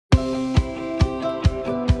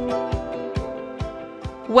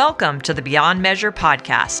Welcome to the Beyond Measure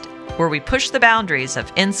podcast, where we push the boundaries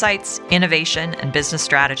of insights, innovation, and business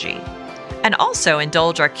strategy, and also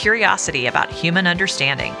indulge our curiosity about human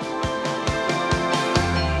understanding.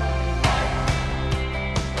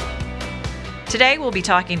 Today, we'll be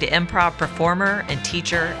talking to improv performer and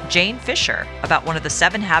teacher Jane Fisher about one of the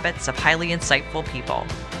 7 habits of highly insightful people.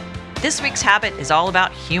 This week's habit is all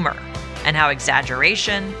about humor and how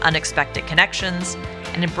exaggeration, unexpected connections,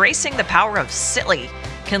 and embracing the power of silly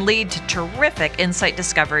can lead to terrific insight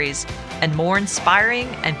discoveries and more inspiring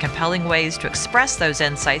and compelling ways to express those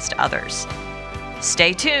insights to others.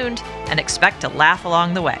 Stay tuned and expect to laugh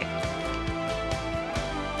along the way.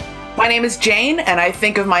 My name is Jane, and I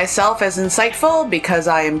think of myself as insightful because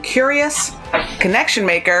I am curious, connection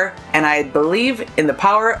maker, and I believe in the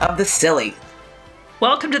power of the silly.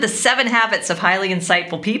 Welcome to the 7 Habits of Highly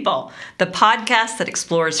Insightful People, the podcast that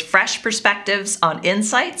explores fresh perspectives on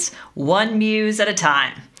insights, one muse at a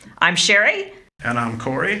time. I'm Sherry. And I'm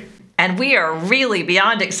Corey. And we are really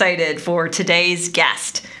beyond excited for today's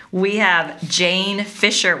guest. We have Jane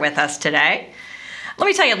Fisher with us today. Let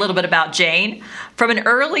me tell you a little bit about Jane. From an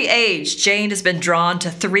early age, Jane has been drawn to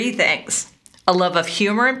 3 things: a love of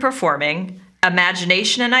humor and performing,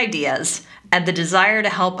 imagination and ideas, and the desire to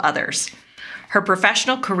help others. Her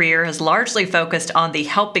professional career has largely focused on the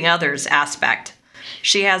helping others aspect.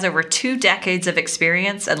 She has over 2 decades of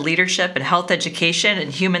experience in leadership and health education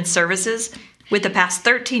and human services, with the past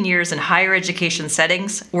 13 years in higher education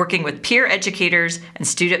settings, working with peer educators and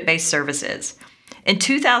student-based services. In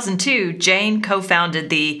 2002, Jane co-founded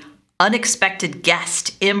the Unexpected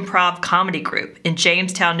Guest improv comedy group in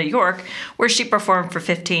Jamestown, New York, where she performed for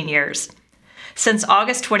 15 years. Since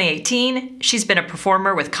August 2018, she's been a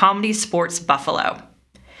performer with Comedy Sports Buffalo.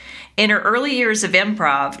 In her early years of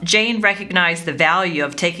improv, Jane recognized the value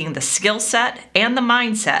of taking the skill set and the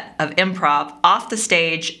mindset of improv off the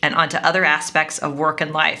stage and onto other aspects of work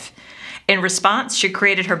and life. In response, she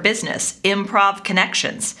created her business, Improv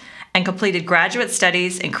Connections, and completed graduate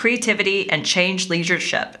studies in creativity and change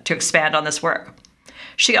leadership to expand on this work.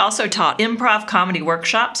 She also taught improv comedy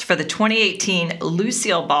workshops for the 2018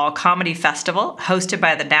 Lucille Ball Comedy Festival, hosted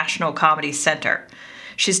by the National Comedy Center.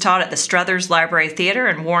 She's taught at the Struthers Library Theater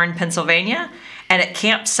in Warren, Pennsylvania, and at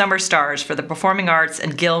Camp Summer Stars for the Performing Arts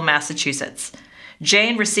in Gill, Massachusetts.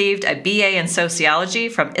 Jane received a BA in Sociology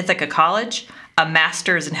from Ithaca College, a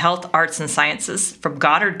Master's in Health Arts and Sciences from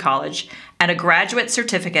Goddard College, and a Graduate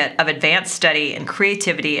Certificate of Advanced Study in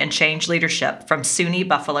Creativity and Change Leadership from SUNY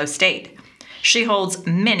Buffalo State. She holds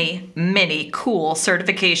many cool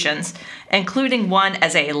certifications, including one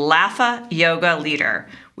as a Lapha Yoga leader.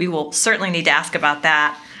 We will certainly need to ask about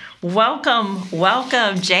that. Welcome,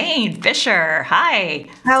 Jane Fisher. Hi.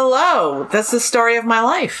 Hello. That's the story of my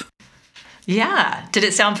life. Yeah. Did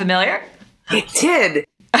it sound familiar? It did.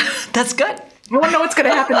 That's good. I want to know what's going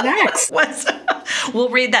to happen next. We'll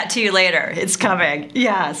read that to you later. It's coming.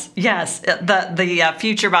 Yes. The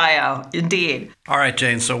future bio, indeed. All right,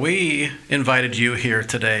 Jane. So we invited you here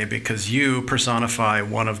today because you personify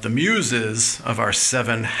one of the muses of our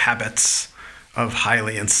 7 habits of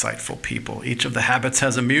highly insightful people. Each of the habits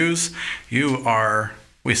has a muse. You are,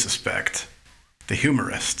 we suspect, the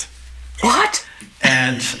humorist. What?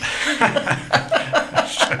 And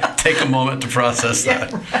take a moment to process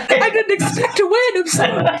that. I didn't expect to win. I'm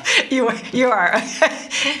sorry. You are.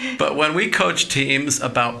 But when we coach teams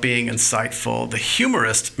about being insightful, the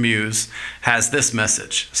humorist muse has this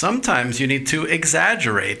message. Sometimes you need to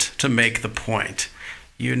exaggerate to make the point.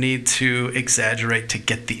 You need to exaggerate to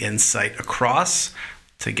get the insight across,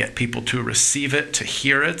 to get people to receive it, to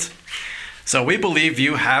hear it. So we believe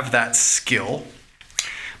you have that skill.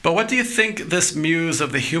 But what do you think this muse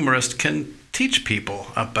of the humorist can teach people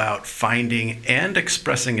about finding and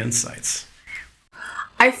expressing insights?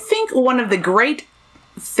 I think one of the great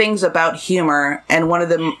things about humor, and one of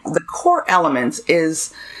the core elements,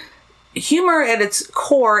 is humor at its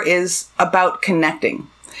core is about connecting.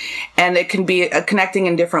 And it can be connecting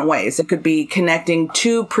in different ways. It could be connecting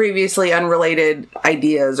 2 previously unrelated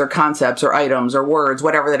ideas or concepts or items or words,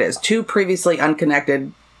 whatever that is, 2 previously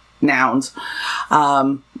unconnected nouns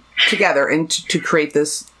together and to create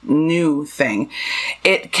this new thing.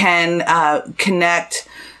 It can connect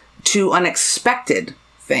to unexpected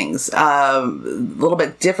things, a little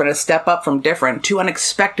bit different, a step up from different, 2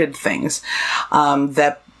 unexpected things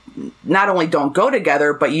that not only don't go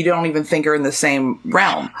together, but you don't even think are in the same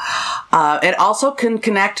realm. It also can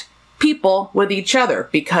connect people with each other,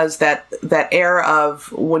 because that air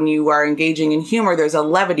of when you are engaging in humor, there's a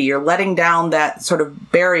levity. You're letting down that sort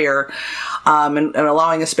of barrier, and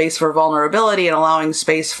allowing a space for vulnerability and allowing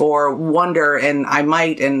space for wonder and I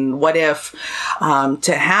might and what if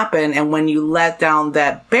to happen. And when you let down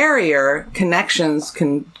that barrier, connections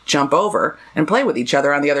can jump over and play with each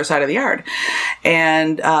other on the other side of the yard.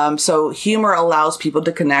 And so humor allows people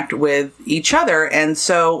to connect with each other. And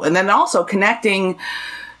then also connecting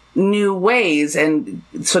new ways. And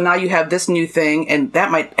so now you have this new thing, and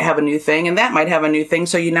that might have a new thing, and that might have a new thing.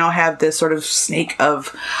 So you now have this sort of snake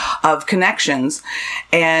of connections.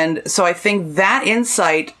 And so I think that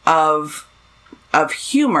insight of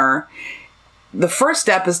humor, the first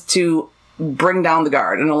step is to bring down the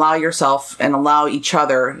guard and allow yourself and allow each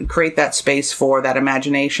other and create that space for that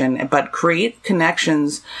imagination, but create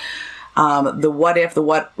connections, the what if, the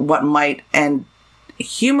what might. And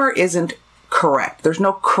humor isn't correct. There's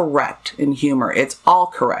no correct in humor. It's all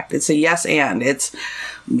correct. It's a yes and. It's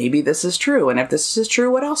maybe this is true, and if this is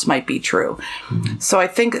true, what else might be true? Mm-hmm. So I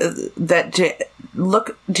think that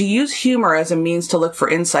to use humor as a means to look for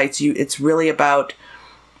insights, it's really about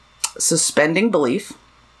suspending belief,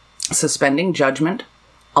 suspending judgment,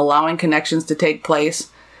 allowing connections to take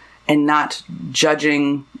place, and not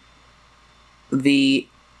judging the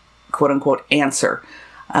quote-unquote answer.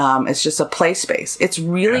 It's just a play space. It's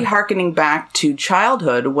really hearkening back to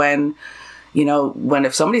childhood when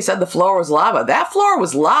if somebody said the floor was lava, that floor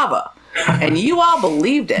was lava, and you all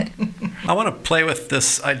believed it. I want to play with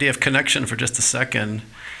this idea of connection for just a second,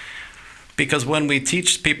 because when we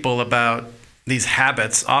teach people about these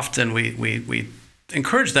habits, often we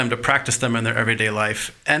encourage them to practice them in their everyday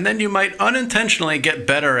life, and then you might unintentionally get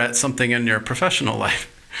better at something in your professional life.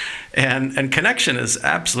 And connection is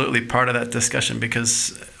absolutely part of that discussion,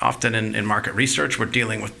 because often in market research, we're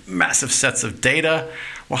dealing with massive sets of data.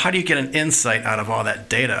 Well, how do you get an insight out of all that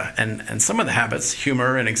data? And some of the habits,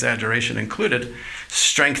 humor and exaggeration included,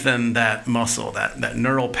 strengthen that muscle, that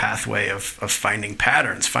neural pathway of finding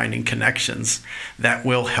patterns, finding connections that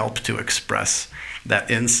will help to express that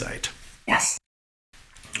insight. Yes.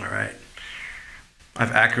 All right.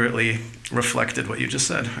 I've accurately reflected what you just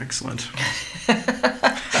said. Excellent.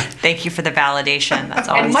 Thank you for the validation. That's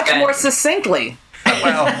always and much good. more succinctly.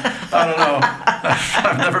 Well, I don't know.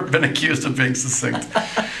 I've never been accused of being succinct.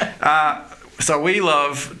 So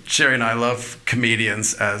Sherry and I love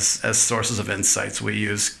comedians as sources of insights. We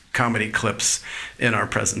use comedy clips in our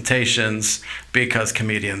presentations because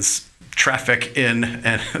comedians traffic in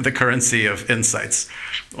and the currency of insights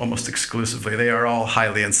almost exclusively. They are all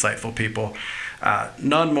highly insightful people.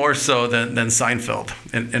 None more so than Seinfeld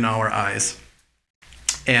in our eyes.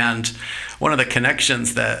 And one of the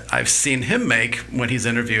connections that I've seen him make when he's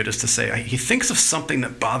interviewed is to say he thinks of something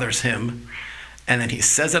that bothers him, and then he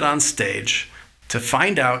says it on stage to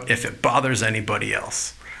find out if it bothers anybody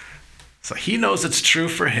else. So he knows it's true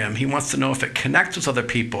for him. He wants to know if it connects with other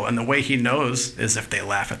people, and the way he knows is if they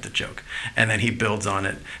laugh at the joke. And then he builds on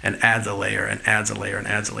it and adds a layer and adds a layer and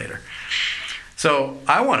adds a layer. So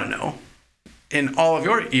I want to know, in all of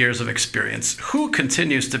your years of experience, who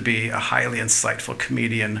continues to be a highly insightful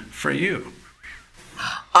comedian for you?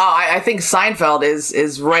 I think Seinfeld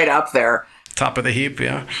is right up there. Top of the heap,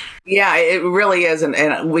 yeah. Yeah, it really is,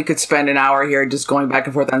 and we could spend an hour here just going back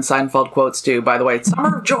and forth on Seinfeld quotes too. By the way, it's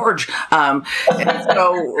Summer of George, and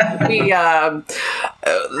so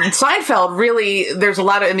Seinfeld really. There's a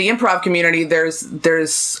lot of in the improv community.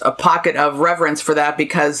 There's a pocket of reverence for that,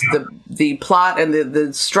 because the plot and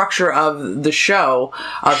the structure of the show,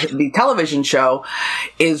 of the television show,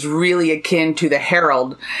 is really akin to the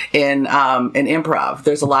Herald in improv.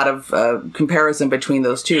 There's a lot of comparison between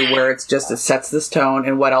those two, where it sets this tone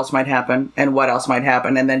and what else might happen and what else might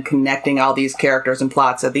happen, and then connecting all these characters and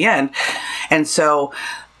plots at the end. And so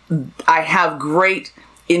I have great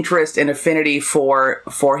interest and affinity for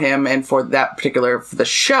him and for that for the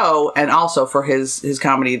show, and also for his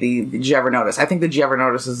comedy, the Did You Ever Notice? I think the Did You Ever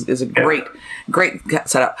Notice is a great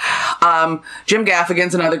setup. Jim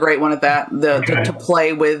Gaffigan's another great one at that. To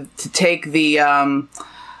play with, to take the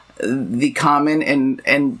common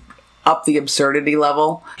and up the absurdity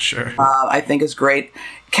level. Sure. I think is great.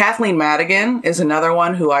 Kathleen Madigan is another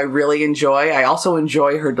one who I really enjoy. I also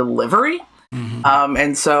enjoy her delivery. Mm-hmm.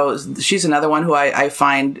 And so she's another one who I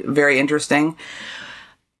find very interesting.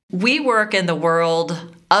 We work in the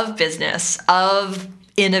world of business, of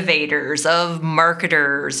innovators, of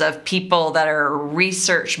marketers, of people that are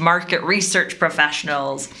market research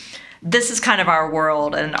professionals. This is kind of our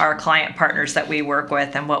world and our client partners that we work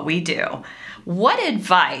with and what we do. What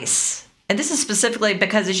advice, and this is specifically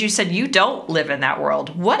because, as you said, you don't live in that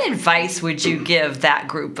world. What advice would you give that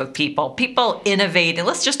group of people? People innovating.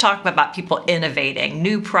 Let's just talk about people innovating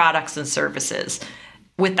new products and services.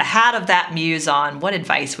 With the hat of that muse on, what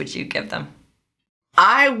advice would you give them?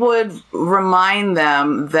 I would remind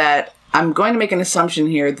them that I'm going to make an assumption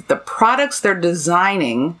here that the products they're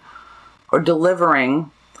designing or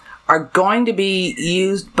delivering are going to be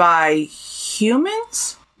used by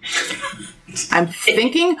humans. I'm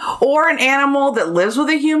thinking, or an animal that lives with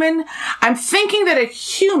a human. I'm thinking that a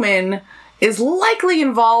human is likely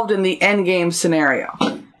involved in the end game scenario.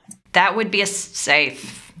 That would be a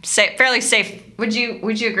fairly safe. Would you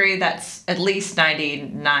agree that's at least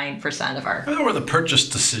 99% of our? Or the purchase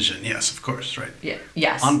decision, yes, of course, right? Yeah,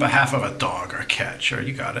 yes. On behalf of a dog or a cat, sure,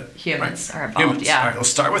 you got it. Humans are involved. Humans. Yeah. All right, let's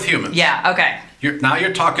start with humans. Yeah. Okay. Now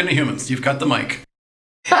you're talking to humans. You've got the mic.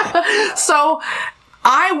 So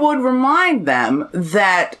I would remind them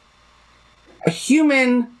that a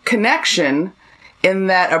human connection in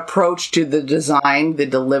that approach to the design, the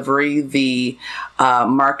delivery, the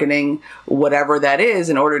marketing, whatever that is,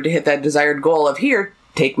 in order to hit that desired goal of here,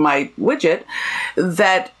 take my widget,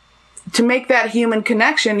 that to make that human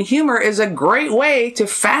connection, humor is a great way to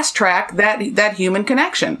fast track that human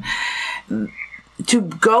connection. To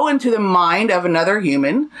go into the mind of another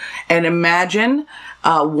human and imagine,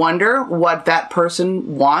 wonder what that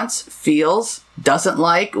person wants, feels, doesn't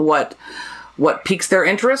like, what piques their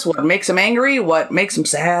interest, what makes them angry, what makes them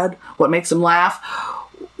sad, what makes them laugh,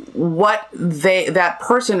 what that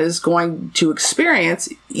person is going to experience,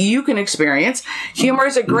 you can experience. Humor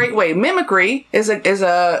is a great way. Mimicry is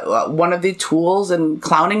a one of the tools, and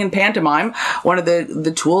clowning and pantomime, one of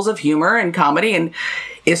the tools of humor and comedy. And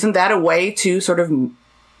isn't that a way to sort of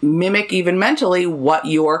mimic even mentally what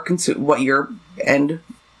your end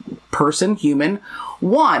person, human,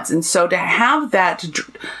 wants? And so to have that,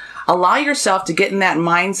 allow yourself to get in that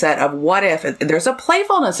mindset of what if. There's a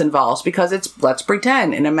playfulness involved because it's let's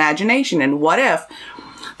pretend, an imagination, and what if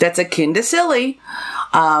that's akin to silly,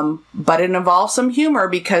 but it involves some humor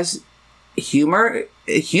because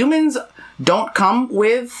humans don't come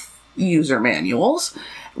with user manuals.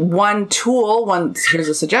 Here's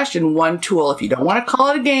a suggestion, one tool, if you don't want to call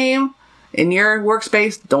it a game in your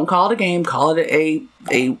workspace, don't call it a game, call it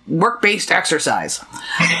a work-based exercise,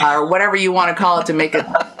 or whatever you want to call it to make it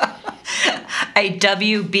a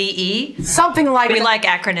WBE, something like we like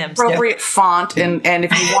acronyms, appropriate font, and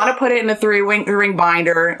if you want to put it in a three-ring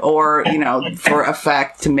binder, or for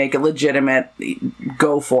effect to make it legitimate,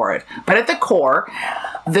 go for it. But at the core,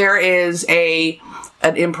 there is an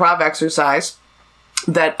improv exercise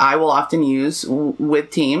that I will often use with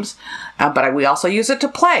teams, but we also use it to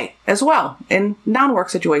play as well in non-work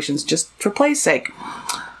situations, just for play's sake,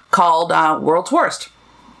 called World's Worst.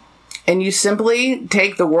 And you simply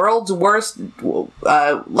take the world's worst,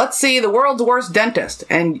 let's see, the world's worst dentist,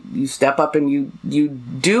 and you step up and you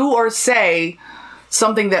do or say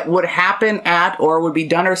something that would happen at or would be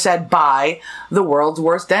done or said by the world's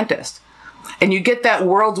worst dentist. And you get that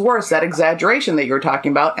world's worst, that exaggeration that you were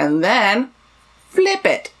talking about, and then flip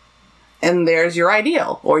it. And there's your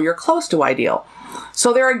ideal, or you're close to ideal.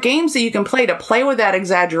 So there are games that you can play with that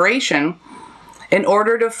exaggeration in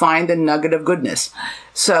order to find the nugget of goodness.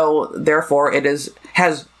 So therefore it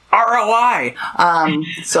has ROI.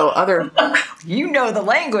 So other... You know the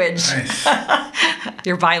language. Nice.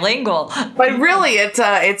 You're bilingual. But really,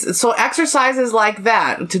 it's so exercises like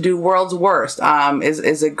that to do world's worst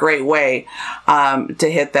is a great way to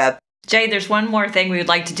hit that. Jay, there's one more thing we would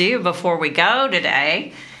like to do before we go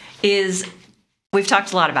today. Is we've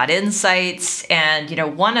talked a lot about insights, and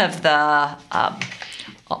one of the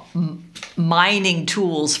mining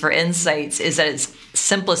tools for insights is that its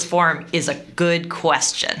simplest form is a good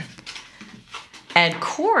question. And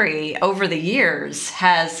Corey, over the years,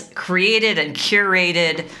 has created and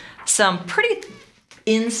curated some pretty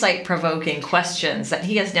insight-provoking questions that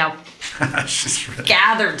he has now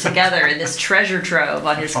gathered together in this treasure trove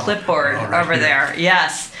on his clipboard over there.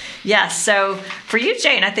 Yes. So for you,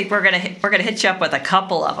 Jane, I think we're gonna hit you up with a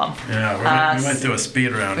couple of them. Yeah, we might do a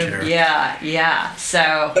speed round here. Yeah.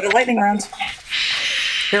 So But a lightning round.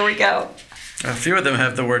 Here we go. A few of them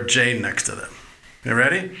have the word Jane next to them. You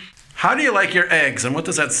ready? How do you like your eggs, and what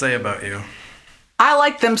does that say about you? I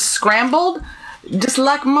like them scrambled, just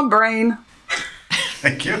like my brain.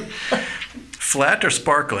 Thank you. Flat or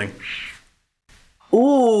sparkling?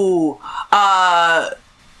 Ooh,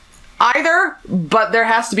 either, but there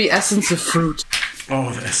has to be essence of fruit.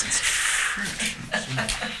 Oh, the essence of fruit.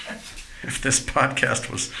 If this podcast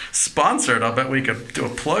was sponsored, I'll bet we could do a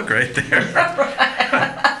plug right there.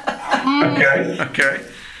 Okay. Okay.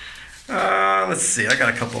 Let's see. I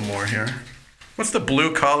got a couple more here. What's the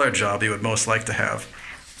blue-collar job you would most like to have?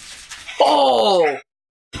 Oh,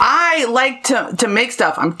 I like to make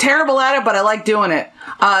stuff. I'm terrible at it, but I like doing it.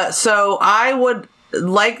 So I would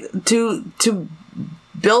like to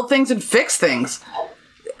build things and fix things.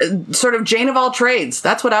 Sort of Jane of all trades.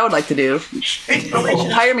 That's what I would like to do.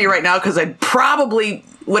 Hire me right now because I'd probably,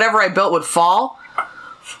 whatever I built would fall,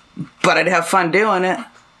 but I'd have fun doing it.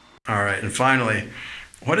 All right. And finally,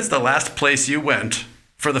 what is the last place you went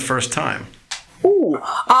for the first time? Ooh.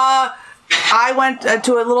 I went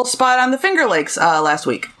to a little spot on the Finger Lakes last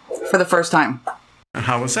week for the first time. And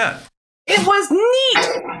how was that? It was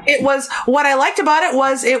neat. It was, what I liked about it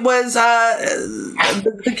was the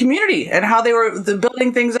community and how they were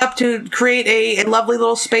building things up to create a lovely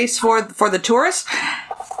little space for the tourists.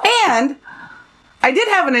 And I did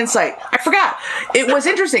have an insight. I forgot. It was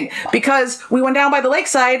interesting because we went down by the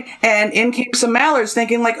lakeside and in came some mallards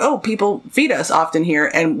thinking like, oh, people feed us often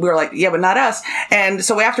here. And we were like, yeah, but not us. And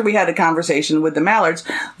so after we had a conversation with the mallards,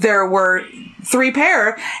 there were 3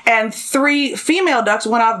 pair and 3 female ducks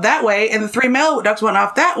went off that way and the 3 male ducks went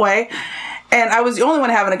off that way. And I was the only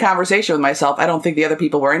one having a conversation with myself. I don't think the other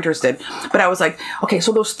people were interested. But I was like, okay,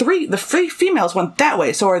 so the 3 females went that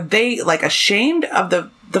way. So are they like ashamed of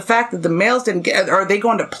the fact that the males didn't get, or are they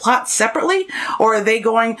going to plot separately? Or are they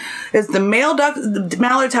going, is the male duck, the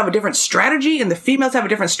mallards have a different strategy and the females have a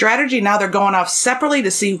different strategy? Now they're going off separately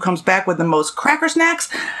to see who comes back with the most cracker snacks.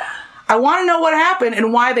 I want to know what happened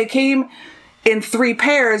and why they came in 3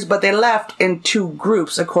 pairs, but they left in 2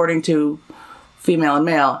 groups, according to female and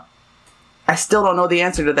male. I still don't know the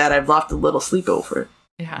answer to that. I've lost a little sleep over it.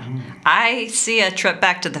 Yeah. I see a trip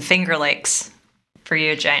back to the Finger Lakes for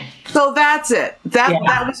you, Jane. So that's it.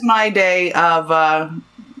 That was my day of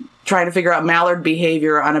trying to figure out mallard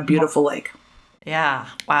behavior on a beautiful lake. Yeah.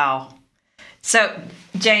 Wow. So,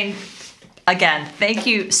 Jane, again, thank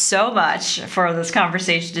you so much for this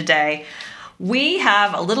conversation today. We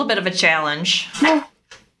have a little bit of a challenge.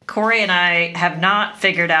 Corey and I have not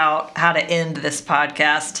figured out how to end this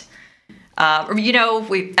podcast. We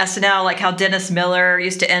SNL, like how Dennis Miller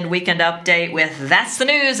used to end Weekend Update with, "That's the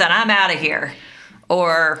news and I'm out of here."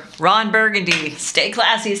 Or Ron Burgundy, "Stay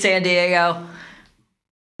classy, San Diego."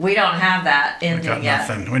 We don't have that ending We got yet.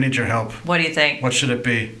 nothing. We need your help. What do you think? What should it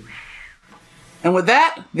be? And with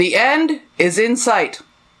that, the end is in sight.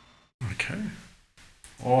 Okay.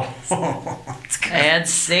 Oh, that's good. And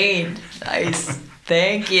scene. Nice.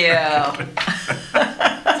 Thank you. Say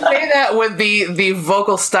that with the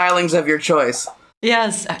vocal stylings of your choice.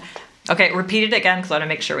 Yes. Okay, repeat it again because I want to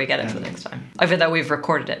make sure we get it for the next time. Even though we've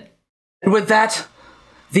recorded it. And with that,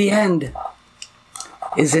 the end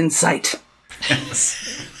is in sight.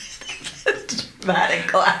 Yes.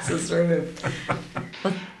 Dramatic glasses removed.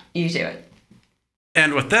 You do it.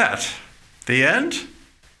 And with that, the end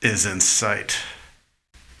is in sight.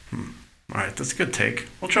 All right, that's a good take.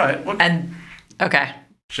 We'll try it. And, okay.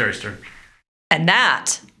 Sherry's turn. And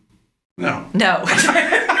that. No. No.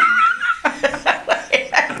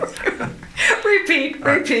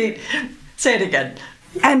 Repeat. Say it again.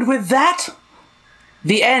 And with that,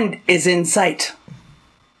 the end is in sight.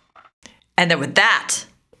 And then with that,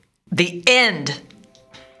 the end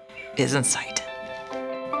is in sight.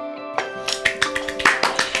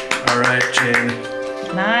 All right, Jane.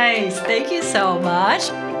 Nice. Thank you so much.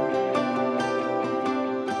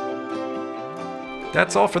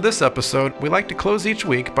 That's all for this episode. We like to close each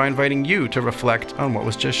week by inviting you to reflect on what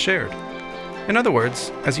was just shared. In other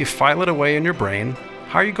words, as you file it away in your brain,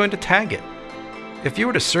 how are you going to tag it? If you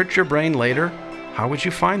were to search your brain later, how would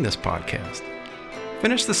you find this podcast?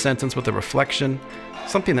 Finish the sentence with a reflection,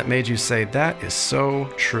 something that made you say, "That is so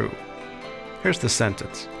true." Here's the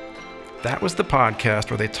sentence. That was the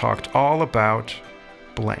podcast where they talked all about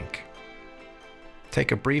blank.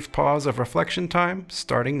 Take a brief pause of reflection time,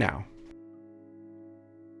 starting now.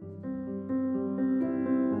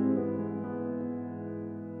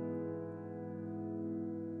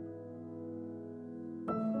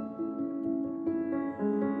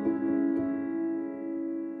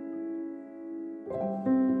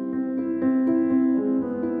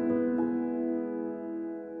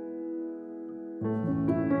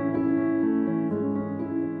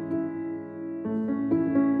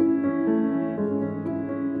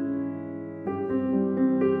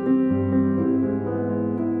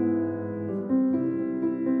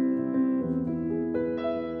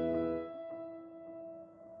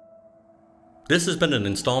 This has been an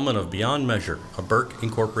installment of Beyond Measure, a Burke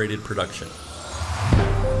Incorporated production.